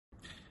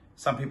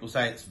Some people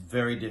say it's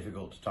very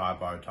difficult to tie a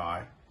bow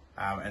tie,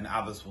 and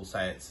others will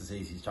say it's as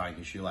easy as tying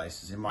your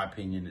shoelaces. In my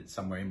opinion, it's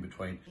somewhere in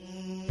between.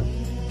 I'm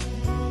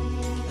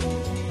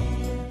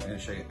going to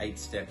show you 8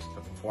 steps,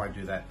 but before I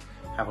do that,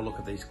 have a look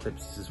at these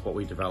clips. This is what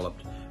we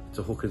developed. It's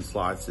a hook and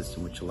slide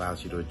system which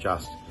allows you to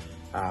adjust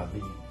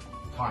tighten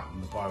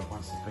the bow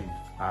once it's been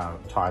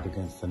tied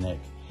against the neck.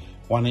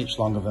 1 inch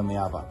longer than the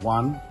other.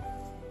 1,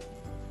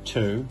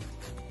 2,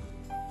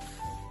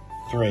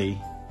 3,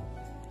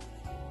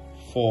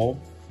 4,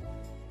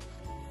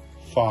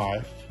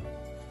 5,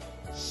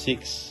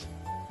 6,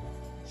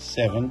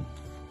 7,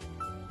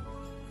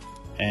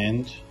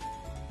 and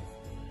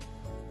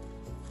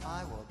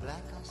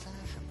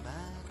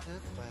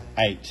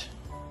 8.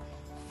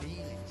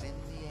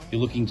 You're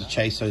looking to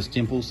chase those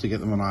dimples to get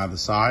them on either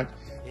side.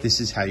 This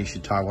is how you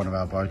should tie one of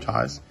our bow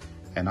ties,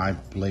 and I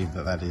believe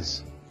that that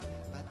is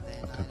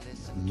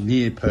a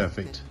near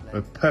perfect,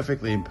 a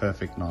perfectly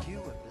imperfect knot.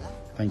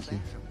 Thank you.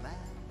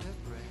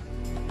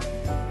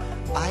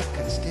 I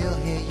can still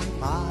hear you,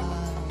 Mom.